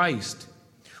is Christ,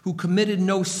 who committed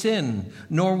no sin,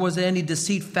 nor was any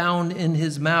deceit found in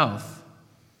his mouth.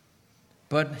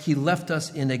 But he left us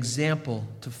an example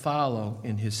to follow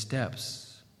in his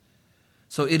steps.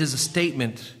 So it is a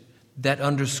statement that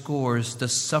underscores the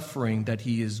suffering that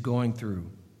he is going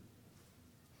through.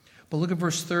 But look at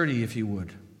verse 30, if you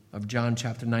would, of John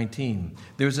chapter 19.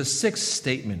 There's a sixth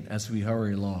statement as we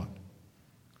hurry along.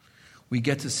 We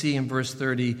get to see in verse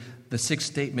 30, the sixth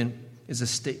statement is a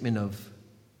statement of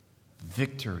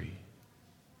victory.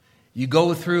 You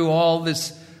go through all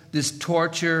this this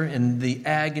torture and the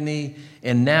agony.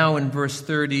 And now in verse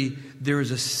 30, there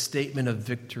is a statement of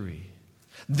victory.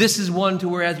 This is one to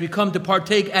where as we come to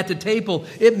partake at the table,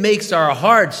 it makes our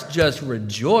hearts just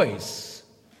rejoice.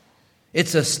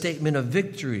 It's a statement of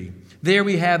victory. There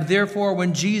we have, therefore,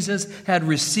 when Jesus had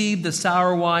received the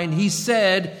sour wine, he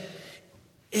said,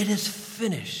 "It is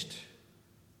finished."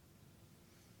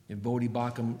 If Bodie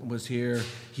Bacham was here,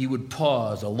 he would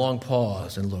pause, a long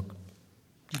pause, and look,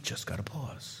 you just got to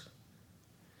pause.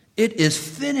 It is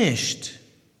finished.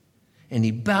 And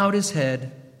he bowed his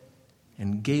head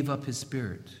and gave up his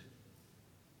spirit.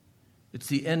 It's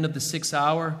the end of the 6th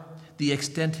hour. The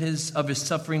extent of his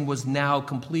suffering was now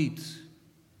complete.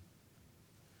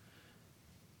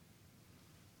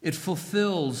 It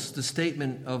fulfills the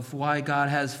statement of why God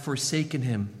has forsaken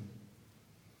him.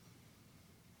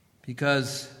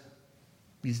 Because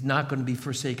he's not going to be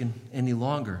forsaken any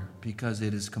longer, because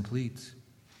it is complete.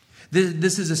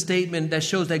 This is a statement that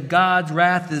shows that God's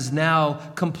wrath is now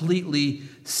completely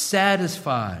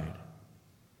satisfied.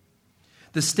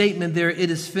 The statement there, "it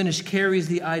is finished," carries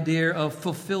the idea of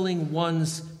fulfilling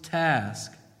one's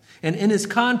task. And in its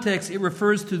context, it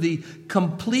refers to the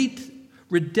complete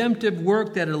redemptive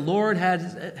work that the Lord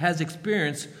has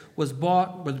experienced was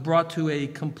brought to a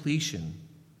completion.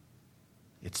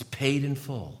 It's paid in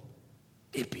full.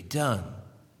 It be done.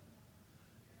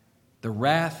 The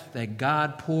wrath that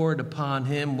God poured upon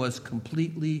him was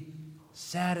completely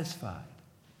satisfied.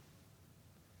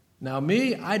 Now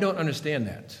me, I don't understand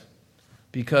that.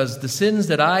 Because the sins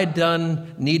that I'd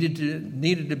done needed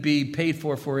to be paid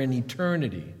for an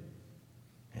eternity.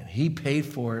 And he paid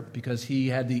for it because he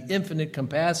had the infinite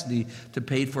capacity to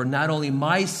pay for not only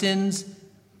my sins,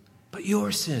 but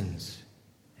your sins.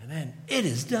 And then it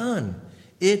is done.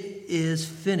 It is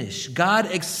finished. God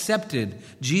accepted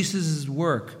Jesus'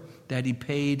 work that he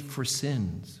paid for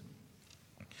sins.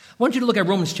 I want you to look at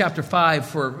Romans chapter 5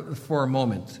 for a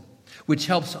moment, which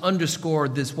helps underscore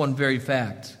this one very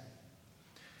fact.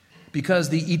 Because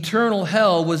the eternal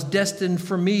hell was destined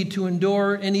for me to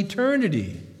endure in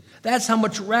eternity. That's how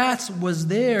much wrath was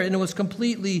there, and it was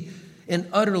completely and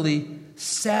utterly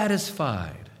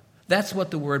satisfied. That's what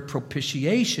the word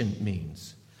propitiation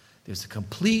means. There's a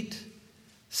complete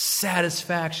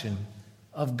satisfaction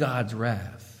of God's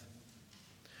wrath.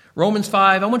 Romans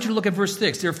 5, I want you to look at verse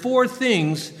 6. There are 4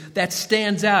 things that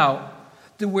stands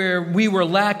out to where we were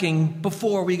lacking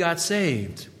before we got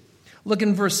saved. Look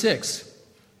in verse 6.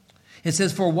 It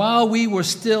says, "For while we were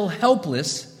still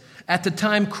helpless, at the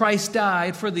time Christ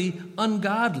died for the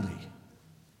ungodly."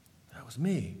 That was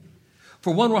me.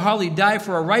 "For one will hardly die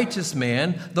for a righteous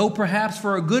man, though perhaps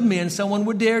for a good man someone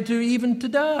would dare to even to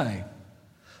die.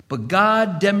 But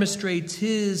God demonstrates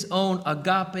his own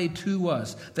agape to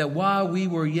us, that while we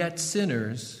were yet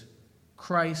sinners,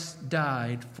 Christ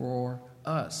died for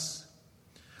us.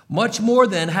 Much more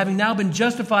then, having now been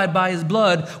justified by his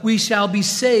blood, we shall be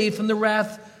saved from the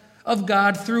wrath of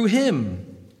God through him."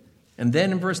 And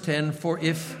then in verse 10, "For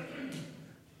if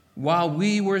while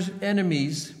we were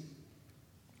enemies,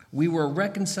 we were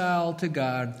reconciled to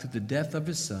God through the death of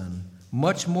his Son,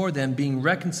 much more than being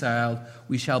reconciled,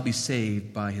 we shall be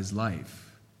saved by his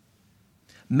life."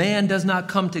 Man does not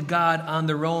come to God on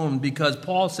their own, because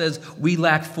Paul says we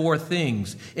lack 4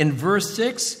 things. In verse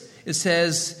 6, it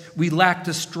says we lack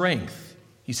the strength.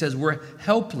 He says we're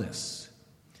helpless.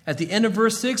 At the end of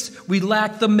verse 6, we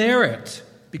lack the merit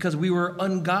because we were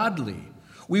ungodly.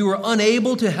 We were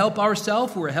unable to help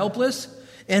ourselves. We were helpless.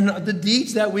 And the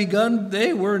deeds that we done,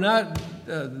 they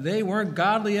weren't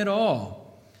godly at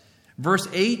all. Verse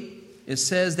 8, it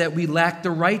says that we lacked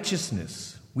the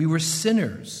righteousness. We were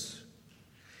sinners.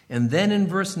 And then in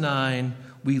verse 9,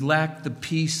 we lacked the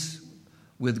peace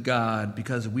with God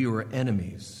because we were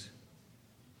enemies.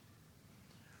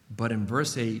 But in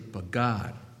verse 8, but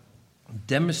God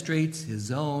demonstrates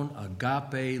his own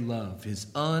agape love, his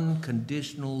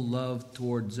unconditional love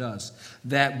towards us,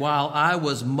 that while I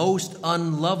was most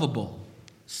unlovable,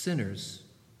 sinners,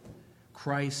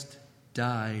 Christ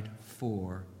died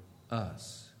for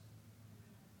us.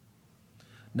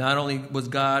 Not only was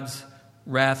God's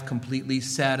wrath completely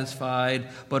satisfied,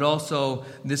 but also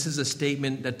this is a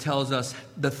statement that tells us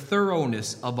the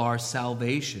thoroughness of our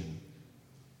salvation.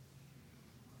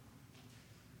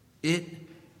 It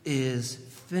is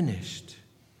finished.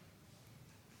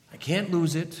 I can't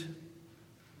lose it.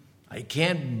 I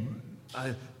can't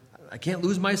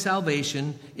lose my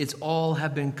salvation. It's all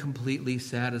have been completely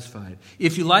satisfied.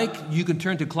 If you like, you can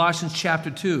turn to Colossians chapter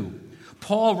 2.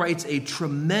 Paul writes a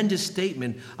tremendous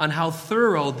statement on how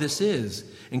thorough this is.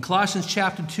 In Colossians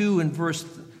chapter 2 and verse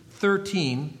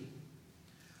 13,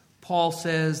 Paul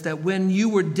says that when you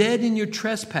were dead in your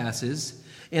trespasses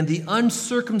and the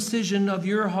uncircumcision of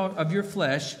your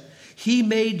flesh, he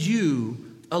made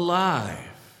you alive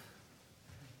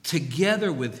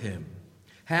together with him,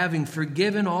 having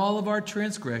forgiven all of our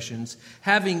transgressions,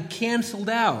 having canceled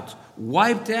out,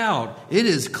 wiped out, it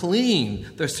is clean,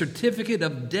 the certificate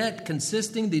of debt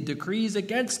consisting the decrees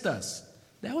against us.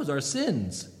 That was our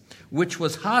sins, which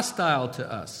was hostile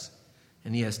to us.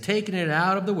 And he has taken it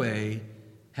out of the way,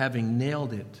 having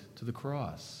nailed it to the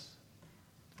cross.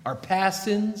 Our past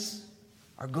sins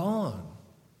are gone.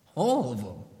 All of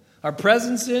them. Our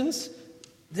present sins,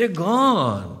 they're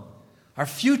gone. Our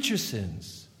future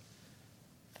sins,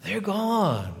 they're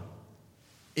gone.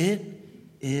 It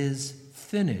is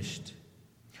finished.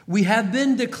 We have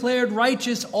been declared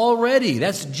righteous already.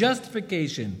 That's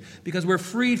justification, because we're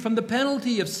freed from the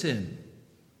penalty of sin.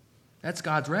 That's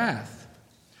God's wrath.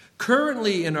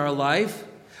 Currently in our life,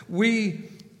 we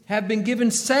have been given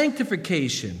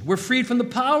sanctification. We're freed from the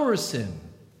power of sin.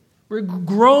 We're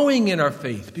growing in our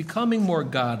faith, becoming more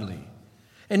godly.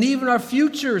 And even our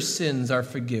future sins are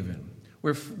forgiven.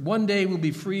 One day we'll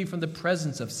be free from the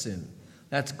presence of sin.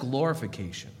 That's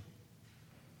glorification.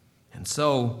 And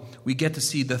so we get to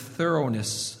see the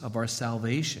thoroughness of our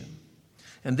salvation.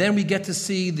 And then we get to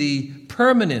see the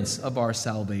permanence of our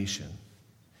salvation.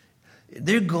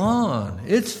 They're gone.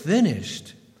 It's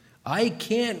finished. I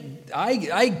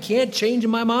can't change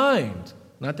my mind.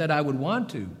 Not that I would want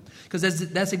to. Because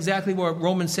that's exactly what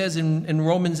Romans says in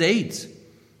Romans 8.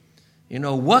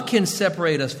 What can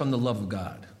separate us from the love of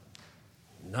God?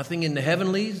 Nothing in the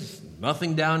heavenlies,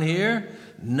 nothing down here,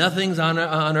 nothing's on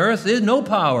earth. There's no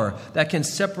power that can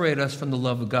separate us from the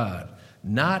love of God.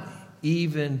 Not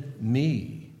even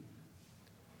me.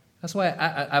 That's why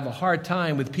I have a hard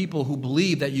time with people who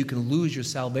believe that you can lose your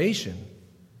salvation.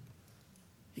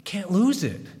 You can't lose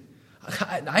it.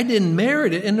 I didn't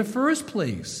merit it in the first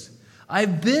place.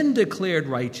 I've been declared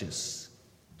righteous.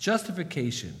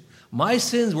 Justification. My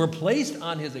sins were placed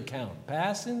on his account.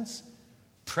 Past sins,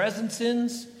 present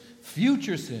sins,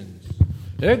 future sins.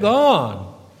 They're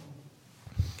gone.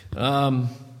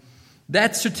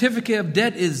 That certificate of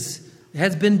debt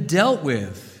has been dealt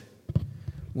with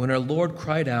when our Lord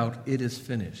cried out, "It is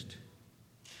finished."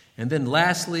 And then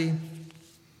lastly,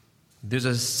 there's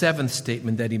a seventh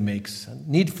statement that he makes. I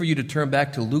need for you to turn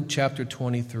back to Luke chapter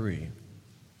 23.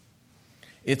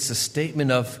 It's a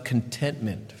statement of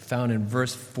contentment found in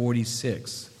verse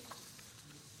 46.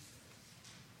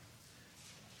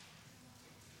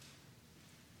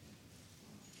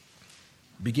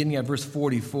 Beginning at verse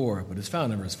 44, but it's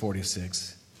found in verse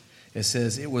 46. It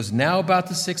says, "It was now about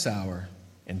the 6th hour,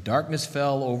 and darkness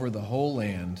fell over the whole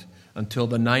land until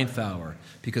the 9th hour,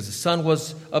 because the sun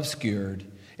was obscured,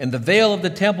 and the veil of the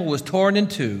temple was torn in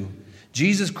two.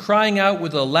 Jesus, crying out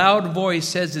with a loud voice,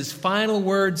 says his final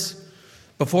words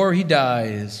before he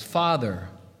dies, 'Father,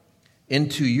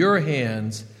 into your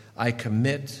hands I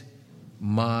commit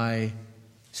my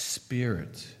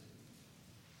spirit.'"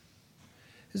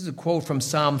 This is a quote from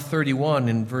Psalm 31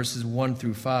 in verses 1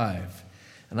 through 5.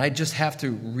 And I just have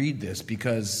to read this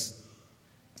because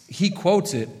he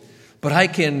quotes it, but I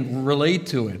can relate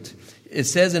to it. It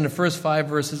says in the first 5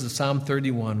 verses of Psalm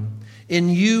 31, "In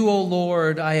you, O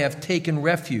Lord, I have taken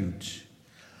refuge.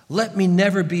 Let me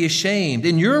never be ashamed.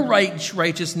 In your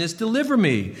righteousness, deliver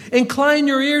me. Incline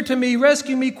your ear to me.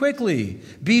 Rescue me quickly.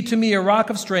 Be to me a rock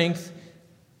of strength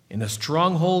and a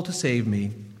stronghold to save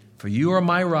me. For you are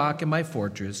my rock and my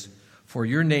fortress. For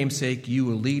your name's sake, you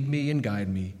will lead me and guide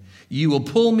me. You will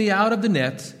pull me out of the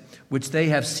net which they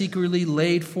have secretly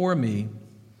laid for me.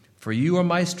 For you are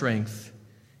my strength.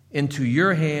 Into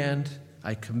your hand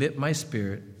I commit my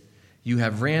spirit. You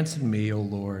have ransomed me, O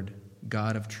Lord,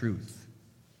 God of truth."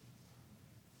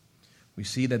 We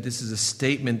see that this is a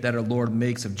statement that our Lord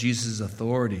makes of Jesus'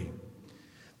 authority.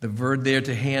 The verb there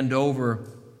to hand over,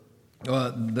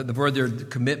 the verb there to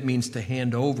commit means to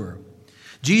hand over.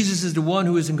 Jesus is the one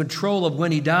who is in control of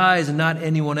when he dies and not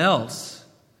anyone else.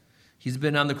 He's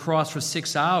been on the cross for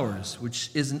 6 hours,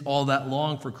 which isn't all that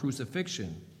long for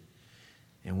crucifixion.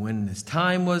 And when his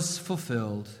time was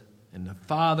fulfilled and the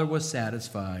Father was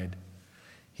satisfied,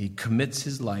 he commits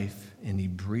his life and he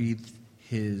breathed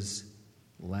his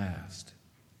last.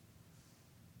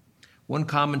 One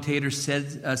commentator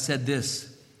said this.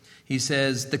 He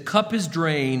says, "The cup is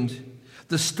drained,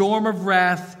 the storm of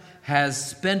wrath has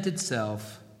spent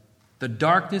itself, the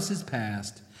darkness is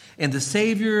past, and the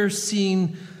Savior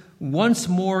seen once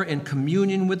more in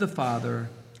communion with the Father,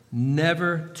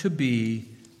 never to be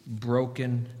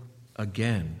broken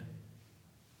again."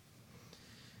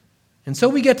 And so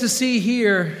we get to see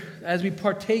here, as we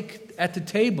partake at the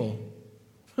table,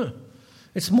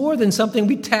 It's more than something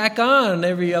we tack on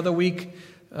every other week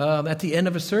at the end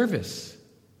of a service.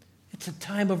 It's a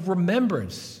time of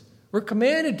remembrance. We're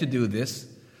commanded to do this.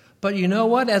 But you know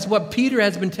what? As what Peter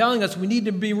has been telling us, we need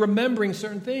to be remembering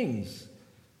certain things.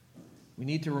 We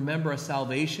need to remember our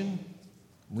salvation.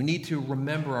 We need to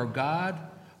remember our God.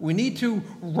 We need to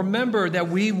remember that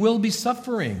we will be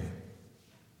suffering.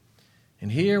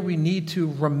 And here we need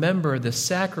to remember the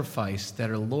sacrifice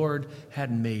that our Lord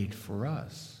had made for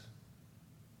us.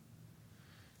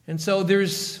 And so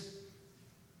there's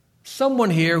someone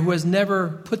here who has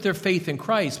never put their faith in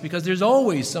Christ, because there's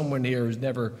always someone here who's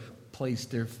never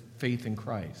placed their faith in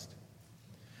Christ.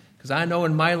 Because I know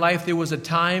in my life there was a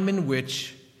time in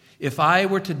which if I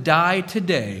were to die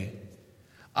today,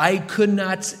 I could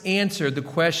not answer the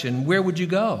question, where would you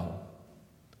go?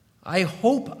 I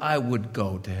hope I would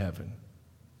go to heaven.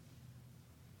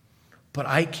 But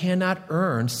I cannot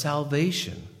earn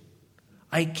salvation.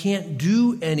 I can't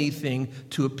do anything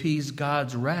to appease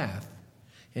God's wrath.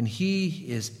 And He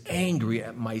is angry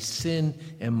at my sin,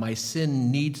 and my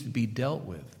sin needs to be dealt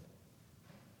with.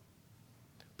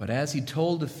 But as He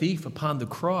told the thief upon the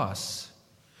cross,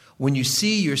 when you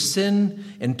see your sin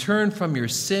and turn from your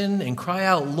sin and cry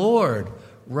out, Lord,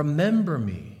 remember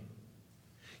me,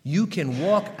 you can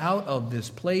walk out of this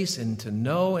place and to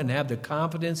know and have the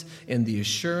confidence and the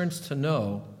assurance to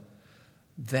know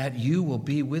that you will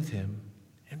be with Him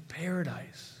in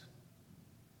paradise.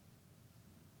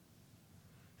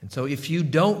 And so if you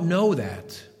don't know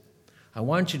that, I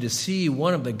want you to see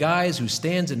one of the guys who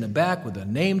stands in the back with a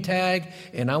name tag,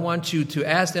 and I want you to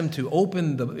ask them to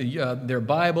open their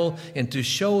Bible and to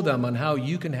show them on how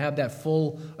you can have that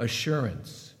full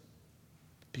assurance.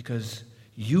 Because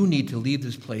you need to leave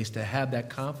this place to have that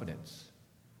confidence.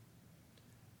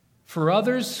 For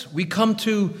others, we come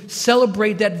to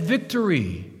celebrate that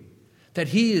victory, that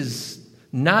He is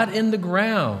not in the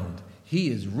ground. He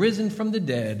is risen from the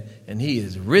dead, and He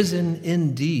is risen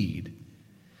indeed.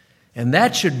 And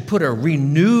that should put a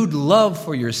renewed love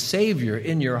for your Savior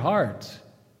in your heart.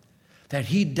 That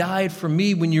He died for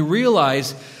me, when you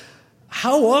realize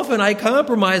how often I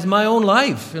compromise my own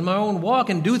life and my own walk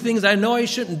and do things I know I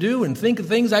shouldn't do and think of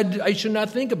things I should not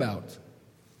think about.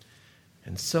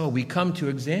 And so we come to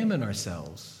examine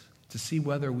ourselves to see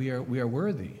whether we are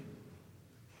worthy.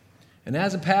 And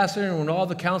as a pastor, and with all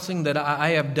the counseling that I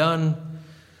have done,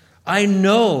 I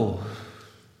know,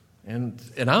 and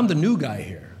I'm the new guy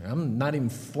here. I'm not even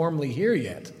formally here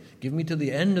yet. Give me to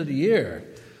the end of the year.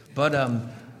 But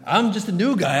I'm just a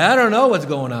new guy. I don't know what's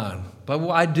going on. But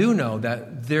I do know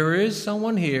that there is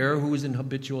someone here who is in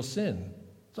habitual sin.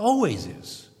 It always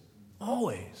is.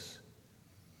 Always.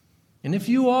 And if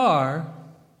you are,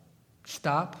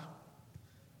 stop.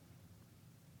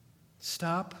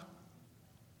 Stop.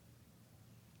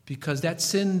 Because that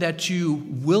sin that you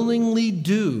willingly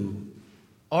do,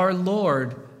 our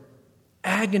Lord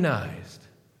agonized.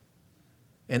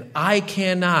 And I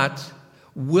cannot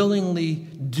willingly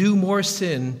do more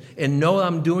sin and know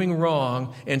I'm doing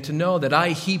wrong and to know that I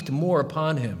heaped more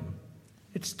upon Him.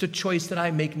 It's the choice that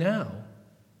I make now.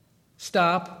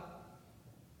 Stop.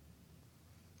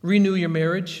 Renew your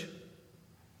marriage.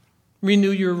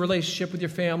 Renew your relationship with your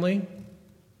family.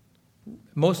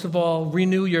 Most of all,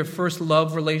 renew your first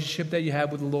love relationship that you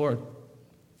have with the Lord.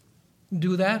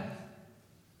 Do that.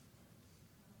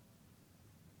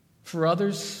 For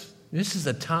others, this is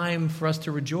a time for us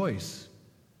to rejoice.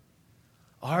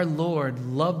 Our Lord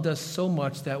loved us so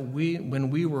much that when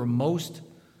we were most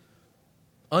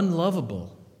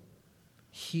unlovable,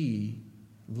 He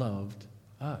loved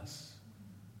us.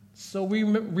 So we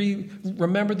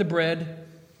remember the bread,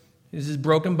 His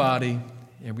broken body,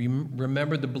 and we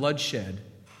remember the blood shed.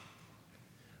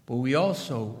 But we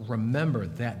also remember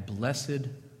that blessed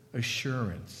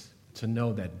assurance to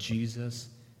know that Jesus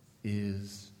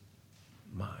is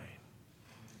mine.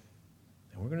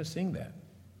 And we're going to sing that.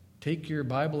 Take your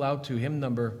Bible out to hymn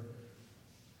number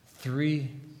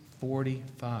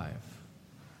 345.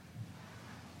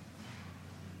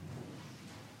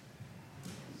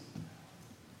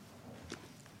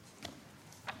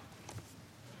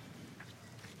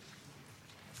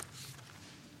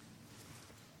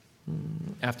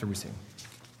 After we sing.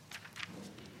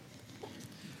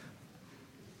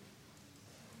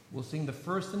 We'll sing the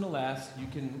first and the last. You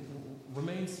can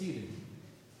remain seated.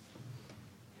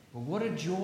 But what a joy.